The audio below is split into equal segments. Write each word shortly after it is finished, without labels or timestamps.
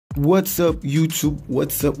What's up YouTube?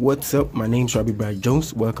 What's up? My name's Robbie Bright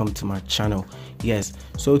Jones. Welcome to my channel. Yes,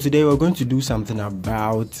 so today we're going to do something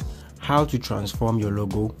about how to transform your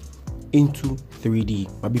logo into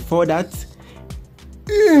 3D. But before that,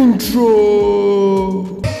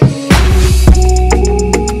 intro.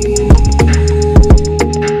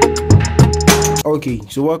 Okay,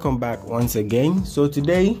 so welcome back once again. So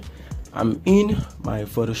today I'm in my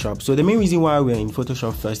Photoshop. So the main reason why we're in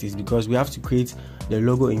Photoshop first is because we have to create the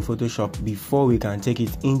logo in Photoshop before we can take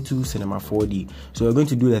it into Cinema 4D. So we're going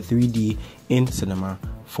to do the 3D in Cinema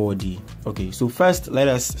 4D. Okay, so first let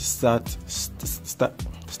us start.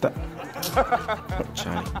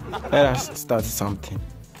 Let us start something.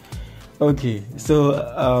 Okay,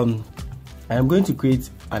 so I'm going to create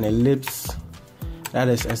an ellipse, that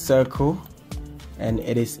is a circle, and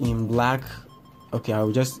it is in black. Okay, I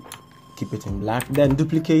will just keep it in black. Then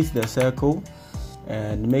duplicate the circle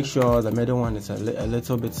and make sure the middle one is a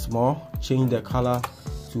little bit small. Change the color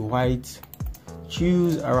to white.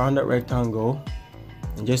 Choose a rounded rectangle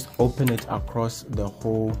and just open it across the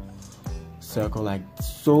whole circle like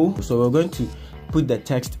so. So we're going to put the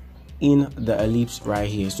text in the ellipse right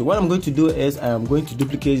here. So what I'm going to do is I'm going to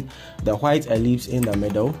duplicate the white ellipse in the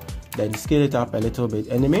middle, then scale it up a little bit.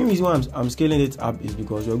 And the main reason why I'm scaling it up is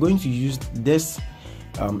because we're going to use this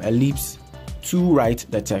ellipse to write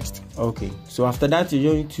the text. Okay, so after that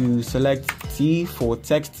you're going to select T for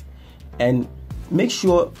text and make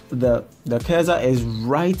sure the cursor is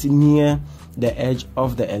right near the edge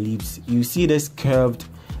of the ellipse. You see this curved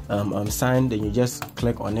sign, then you just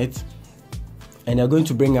click on it and you're going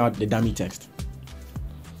to bring out the dummy text.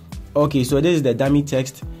 Okay, so this is the dummy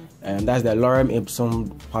text, and that's the lorem ipsum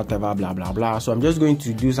whatever blah blah blah. So I'm just going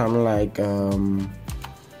to do something like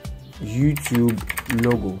YouTube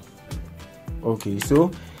logo. Okay,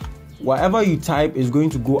 so whatever you type is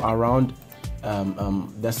going to go around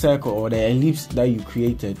the circle or the ellipse that you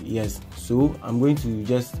created. Yes, so I'm going to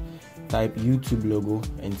just type YouTube logo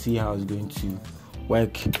and see how it's going to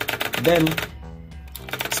work. Then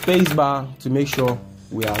spacebar to make sure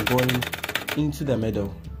we are going into the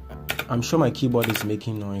middle. I'm sure my keyboard is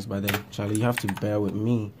making noise, but then Charlie, you have to bear with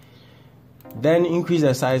me. Then increase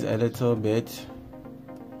the size a little bit.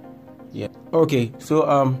 Yeah. Okay, so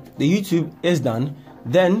the YouTube is done.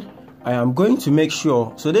 Then I am going to make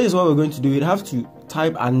sure, so this is what we're going to do. You have to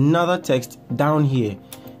type another text down here.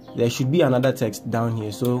 There should be another text down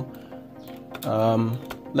here. So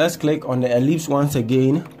let's click on the ellipse once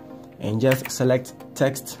again and just select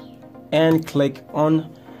text and click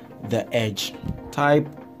on the edge. Type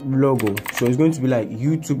logo. So it's going to be like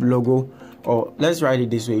YouTube logo, or let's write it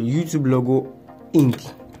this way: YouTube logo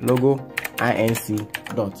Inc. Logo INC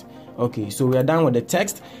dot. Okay, so we are done with the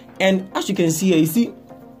text, and as you can see here, you see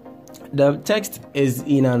the text is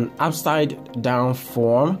in an upside down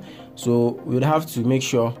form, so we would have to make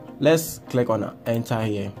sure. Let's click on enter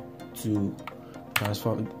here to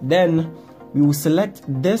transform. Then we will select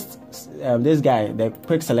this guy, the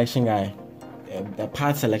quick selection guy, the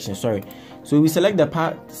path selection, sorry. So we select the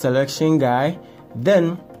path selection guy,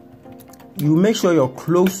 then you make sure you're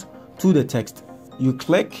close to the text. You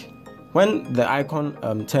click when the icon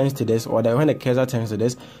turns to this, or when the cursor turns to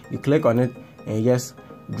this, you click on it and you just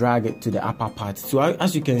drag it to the upper part. So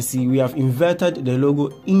as you can see, we have inverted the logo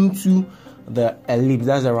into the ellipse.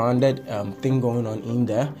 That's a rounded thing going on in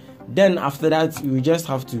there. Then after that, you just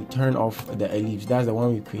have to turn off the ellipse. That's the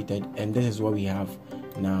one we created, and this is what we have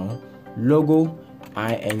now: logo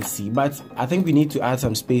INC. But I think we need to add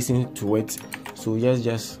some spacing to it, so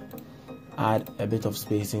just add a bit of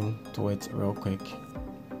spacing to it real quick.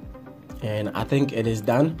 And I think it is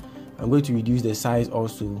done. I'm going to reduce the size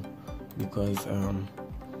also because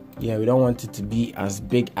yeah, we don't want it to be as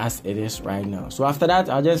big as it is right now. So after that,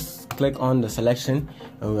 I'll just click on the selection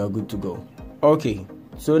and we are good to go. Okay,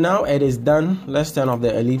 so now it is done. Let's turn off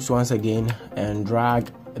the ellipse once again and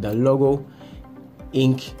drag the logo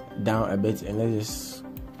ink down a bit, and let's just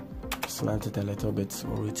slant it a little bit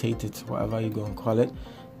or rotate it, whatever you're going to call it.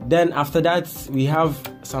 Then after that, we have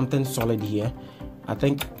something solid here. I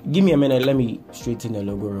think, give me a minute, let me straighten the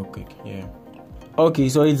logo real quick. Yeah. Okay,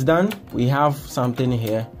 so it's done. We have something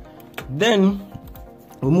here. Then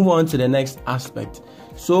we move on to the next aspect.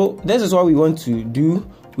 So this is what we want to do.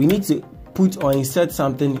 We need to put or insert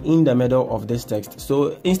something in the middle of this text.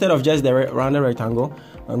 So instead of just the rounded rectangle,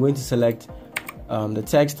 I'm going to select the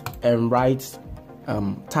text and write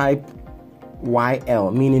type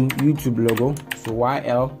YL, meaning YouTube logo. So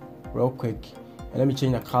YL real quick, and let me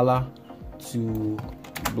change the color to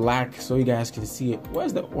black so you guys can see it.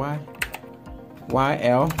 Where's the YL?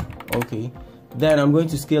 Okay, then I'm going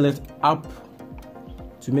to scale it up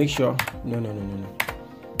to make sure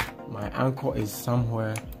my anchor is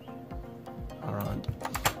somewhere around.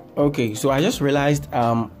 Okay, so I just realized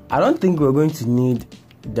I don't think we're going to need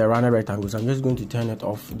the runner rectangle, so I'm just going to turn it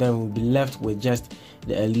off. Then we'll be left with just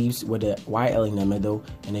the ellipse with the YL in the middle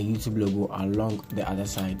and a YouTube logo along the other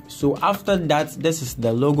side. So after that, this is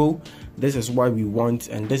the logo, this is what we want,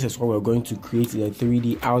 and this is what we're going to create the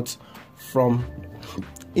 3D out from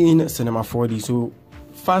in Cinema 4D. So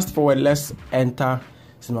fast forward, let's enter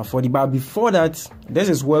Cinema 4D. But before that, this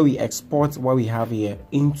is where we export what we have here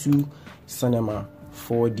into Cinema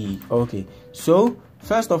 4D. Okay, so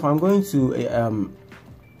first off, I'm going to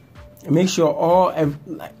make sure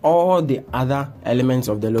all the other elements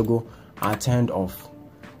of the logo are turned off,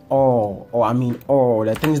 all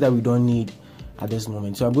the things that we don't need at this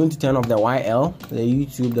moment. So I'm going to turn off the YL, the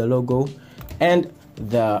YouTube, the logo, and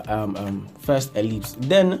the first ellipse.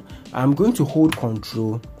 Then I'm going to hold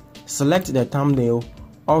Control, select the thumbnail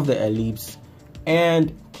of the ellipse,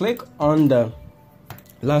 and click on the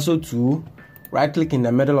lasso tool, right click in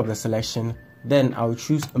the middle of the selection. Then I'll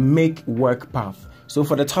choose make work path. So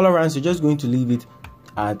for the tolerance, you're just going to leave it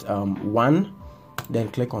at 1, then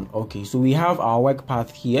click on OK. So we have our work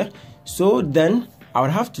path here. So then I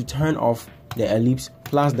would have to turn off the ellipse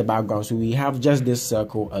plus the background, so we have just this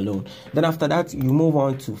circle alone. Then after that, you move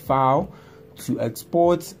on to File, to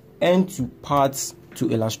Export, and to Parts, to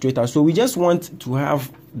Illustrator. So we just want to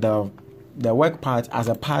have the work part as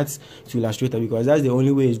a part to Illustrator, because that's the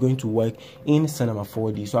only way it's going to work in Cinema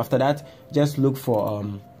 4D. So after that, just look for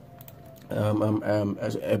a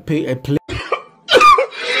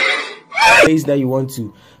place that you want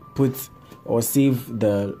to put or save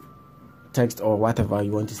the text or whatever you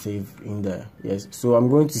want to save in there. Yes, so I'm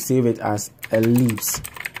going to save it as ellipse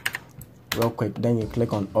real quick. Then you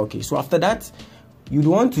click on OK. So after that, you'd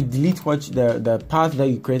want to delete the path that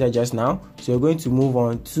you created just now. So you're going to move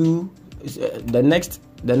on to the next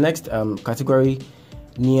category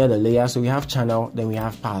near the layer. So we have channel, then we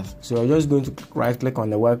have path. So you're just going to right click on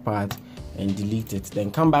the work path and delete it.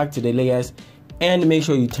 Then come back to the layers and make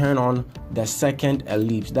sure you turn on the second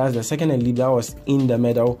ellipse. That's the second ellipse that was in the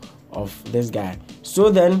middle of this guy. So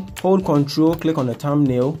then hold Control, click on the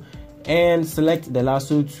thumbnail, and select the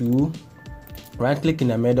lasso tool, right click in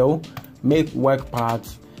the middle, make work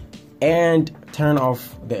path, and turn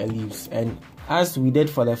off the ellipse. And as we did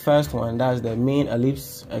for the first one, that's the main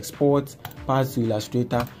ellipse, export, path to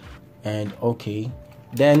Illustrator, and OK.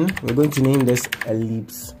 Then we're going to name this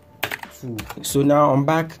ellipse 2. So now I'm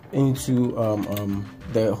back into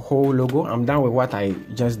the whole logo. I'm done with what I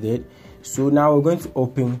just did. So now we're going to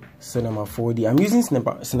open Cinema 4D. I'm using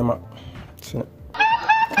Cinema. Damn.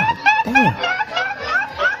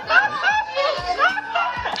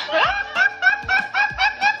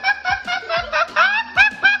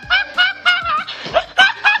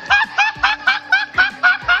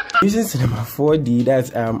 Using Cinema 4D,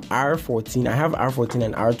 that's R14. I have R14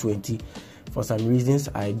 and R20 for some reasons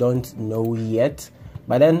I don't know yet,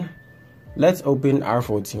 but then let's open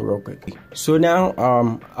R14 real quick. So now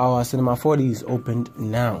our Cinema 4D is opened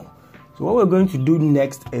now. So what we're going to do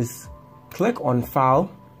next is click on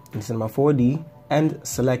File in Cinema 4D and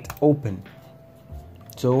select Open.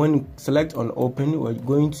 So when you select on Open, we're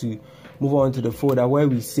going to move on to the folder where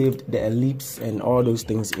we saved the ellipse and all those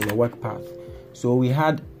things in the work path. So we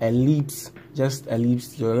had ellipse, just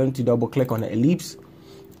ellipse. So we're going to double click on the ellipse,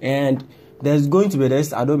 and there's going to be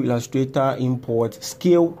this Adobe Illustrator import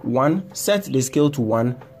scale 1. Set the scale to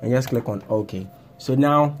 1 and just click on OK. So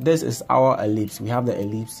now this is our ellipse. We have the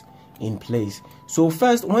ellipse in place. So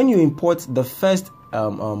first, when you import the first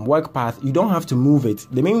work path, you don't have to move it.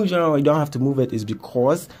 The main reason why you don't have to move it is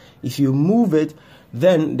because if you move it,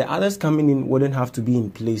 then the others coming in wouldn't have to be in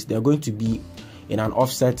place. They're going to be in an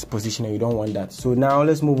offset position, and you don't want that. So now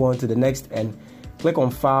let's move on to the next and click on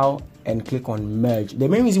File and click on Merge. The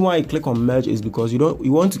main reason why you click on Merge is because you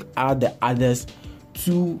want to add the others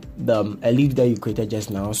to the ellipse that you created just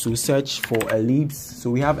now. So search for ellipse. So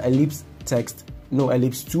we have ellipse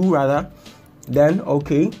 2 rather. Then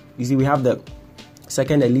OK, you see we have the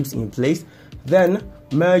second ellipse in place. Then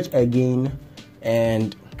merge again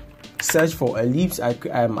and search for ellipse.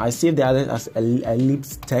 I save the others as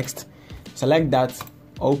ellipse text. Select that,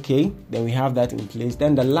 OK, then we have that in place.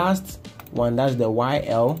 Then the last one, that's the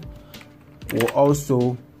YL, will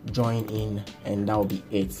also join in, and that will be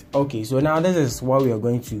it. Okay, so now this is what we are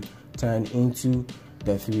going to turn into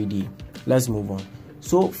the 3D. Let's move on.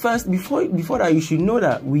 So first, before that, you should know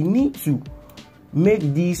that we need to make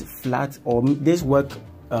these flat, or this work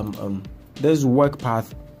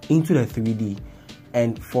path into the 3D,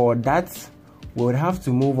 and for that we would have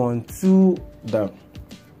to move on to the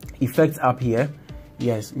effects up here.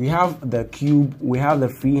 Yes, we have the cube, we have the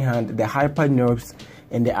freehand, the hyper NURBS,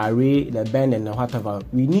 and the array, the bend, and the whatever.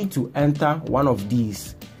 We need to enter one of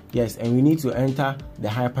these. Yes, and we need to enter the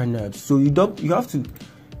hyper NURBS. So you have to,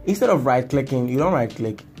 instead of right clicking, you don't right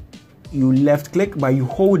click, you left click, but you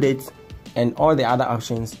hold it and all the other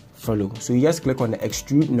options follow. So you just click on the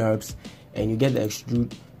extrude NURBS and you get the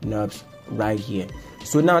extrude NURBS right here.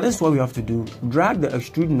 So now this is what we have to do. Drag the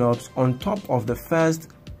extrude NURBS on top of the first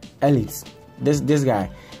ellipse, this guy.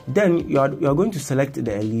 Then you're going to select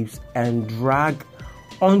the ellipse and drag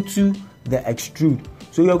onto the extrude.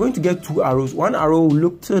 So you're going to get two arrows. One arrow will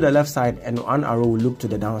look to the left side and one arrow will look to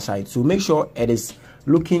the downside. So make sure it is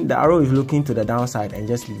looking, the arrow is looking to the downside, and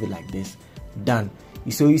just leave it like this. Done.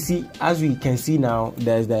 So you see, as we can see now,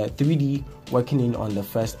 there's the 3D working in on the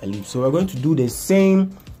first ellipse. So we're going to do the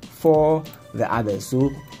same for the others.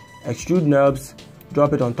 So extrude NURBS,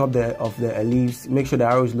 drop it on top of the ellipse, make sure the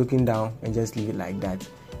arrow is looking down, and just leave it like that.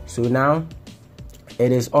 So now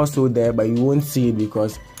it is also there, but you won't see it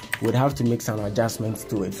because we'd have to make some adjustments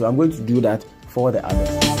to it. So I'm going to do that for the others.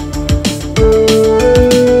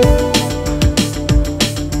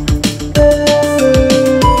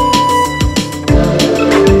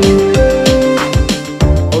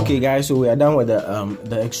 Okay guys, so we are done with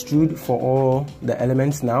the extrude for all the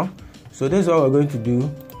elements now. So this is what we're going to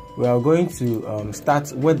do. We are going to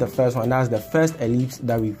start with the first one. That's the first ellipse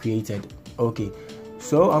that we created. Okay,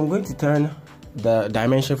 so I'm going to turn the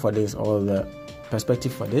dimension for this, or the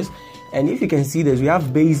perspective for this, and if you can see this, we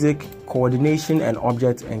have basic, coordination, and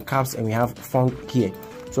object, and caps, and we have font here.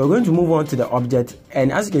 So we're going to move on to the object,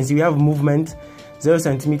 and as you can see, we have movement 0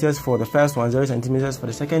 centimeters for the first one, 0 centimeters for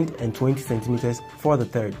the second, and 20 centimeters for the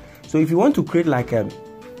third. So if you want to create like a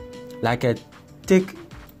thick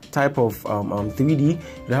type of 3D,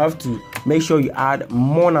 you have to make sure you add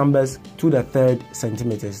more numbers to the third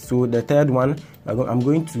centimeters. So the third one, I'm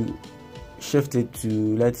going to shift it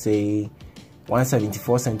to, let's say,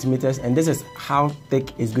 174 centimeters, and this is how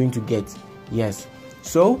thick it's going to get. Yes,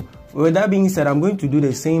 so with that being said, I'm going to do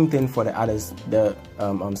the same thing for the others. The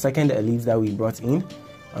second ellipse that we brought in,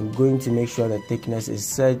 I'm going to make sure the thickness is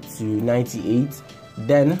set to 98.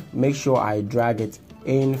 Then make sure I drag it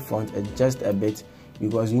in front just a bit,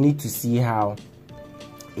 because you need to see how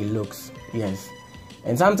it looks. Yes,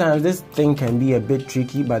 and sometimes this thing can be a bit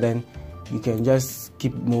tricky, but then you can just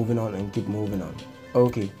keep moving on and keep moving on.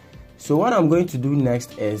 Okay, so what I'm going to do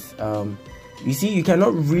next is you see, you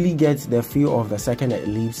cannot really get the feel of the second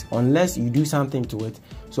ellipse unless you do something to it.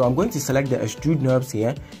 So I'm going to select the extrude NURBS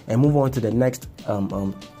here and move on to the next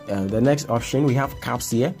option. We have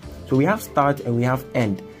caps here. So we have start and we have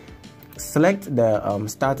end. Select the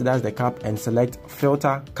start, that's the cap, and select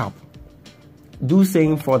filter cap. Do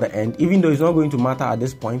same for the end, even though it's not going to matter at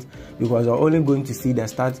this point because you're only going to see the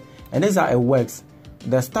start, and this is how it works.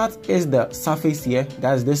 The start is the surface here,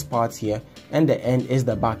 that's this part here, and the end is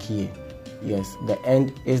the back here. Yes, the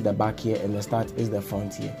end is the back here and the start is the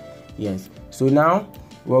front here. Yes, so now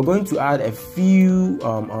we're going to add a few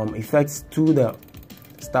effects to the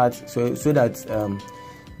start so that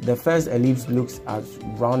the first ellipse looks as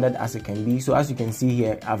rounded as it can be. So as you can see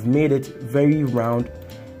here, I've made it very round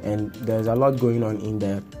and there's a lot going on in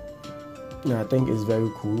there. I think it's very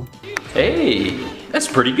cool. Hey, that's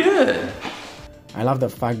pretty good. I love the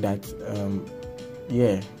fact that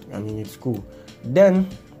yeah, I mean, it's cool. Then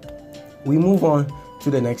we move on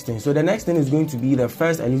to the next thing. So the next thing is going to be the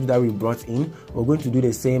first ellipse that we brought in. We're going to do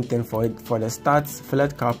the same thing for it, for the start fillet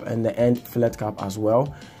cap and the end fillet cap as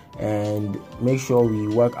well, and make sure we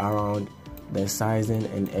work around the sizing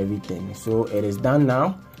and everything. So it is done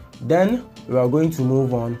now. Then we are going to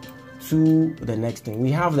move on to the next thing.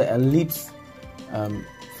 We have the ellipse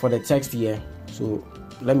for the text here. So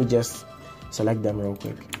let me just select them real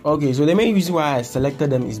quick. Okay, so the main reason why I selected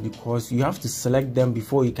them is because you have to select them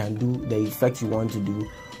before you can do the effect you want to do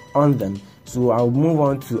on them. So I'll move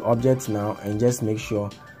on to objects now and just make sure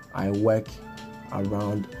I work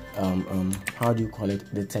around how do you call it,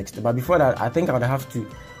 the text. But before that, I think I would have to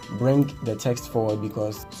bring the text forward,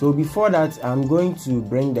 because so before that I'm going to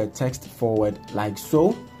bring the text forward like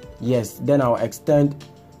so. Yes, then I'll extend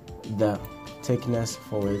the thickness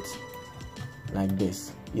for it like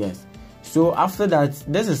this. Yes, so after that,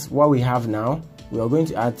 this is what we have now. We are going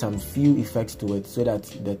to add some few effects to it so that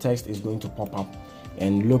the text is going to pop up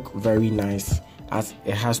and look very nice as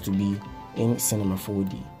it has to be in Cinema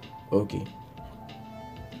 4D. Okay,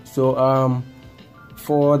 so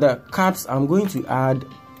for the caps, I'm going to add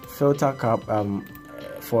filter cap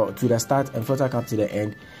to the start and filter cap to the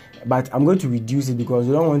end, but I'm going to reduce it because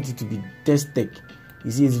we don't want it to be this thick.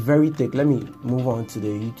 You see, it's very thick. Let me move on to the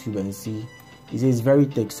YouTube and see it is very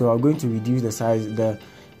thick, so I'm going to reduce the size.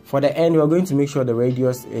 For the end, we're going to make sure the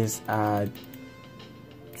radius is 2,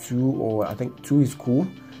 or I think 2 is cool.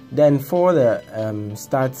 Then for the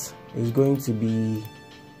start is going to be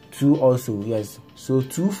 2 also. Yes, so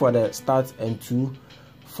 2 for the start and 2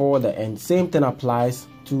 for the end. Same thing applies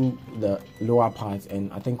to the lower part,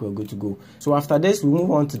 and I think we're good to go. So after this, we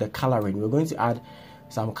move on to the coloring. We're going to add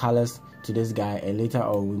some colors to this guy, and later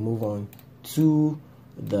on we move on to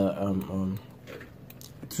the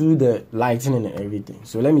lighting and everything.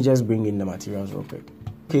 So let me just bring in the materials real quick.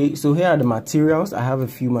 Okay, so here are the materials. I have a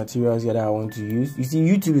few materials here that I want to use. You see,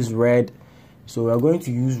 YouTube is red, so we're going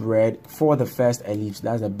to use red for the first ellipse.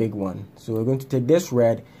 That's a big one. So we're going to take this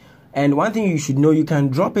red, and one thing you should know, you can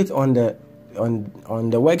drop it on the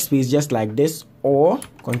workspace just like this, or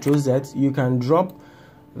Control Z, you can drop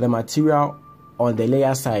the material on the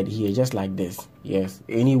layer side here just like this. Yes,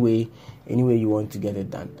 any way you want to get it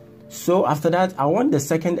done. So after that, I want the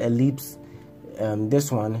second ellipse,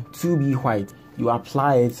 this one, to be white. You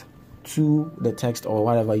apply it to the text or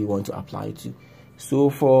whatever you want to apply it to. So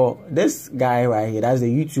for this guy right here, that's the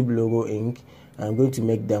YouTube logo ink. I'm going to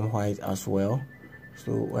make them white as well.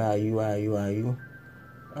 So where are you?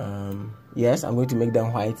 Yes, I'm going to make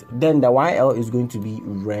them white. Then the YL is going to be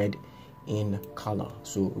red in color.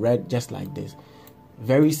 So red just like this.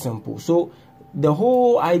 Very simple. So the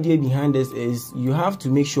whole idea behind this is you have to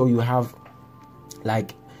make sure you have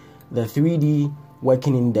like the 3D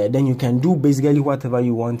working in there. Then you can do basically whatever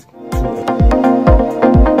you want to it.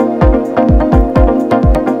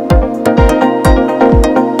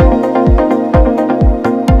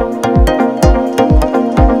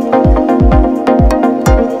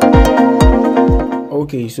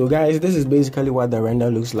 Okay, so guys, this is basically what the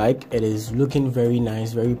render looks like. It is looking very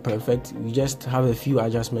nice, very perfect. You just have a few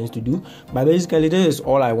adjustments to do, but basically this is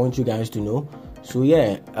all I want you guys to know. So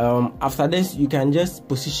yeah, after this you can just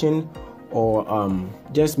position or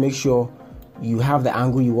just make sure you have the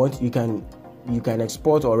angle you want. You can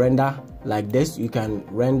export or render like this, you can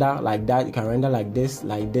render like that, you can render like this,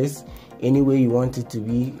 any way you want it to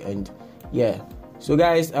be. And yeah, so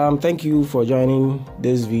guys, thank you for joining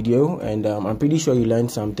this video, and I'm pretty sure you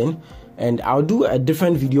learned something. And I'll do a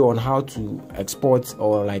different video on how to export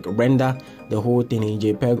or like render the whole thing in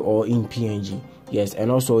JPEG or in PNG. Yes,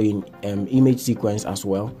 and also in image sequence as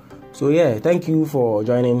well. So yeah, thank you for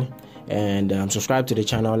joining, and subscribe to the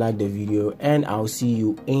channel, like the video, and I'll see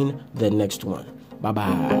you in the next one. Bye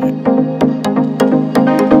bye.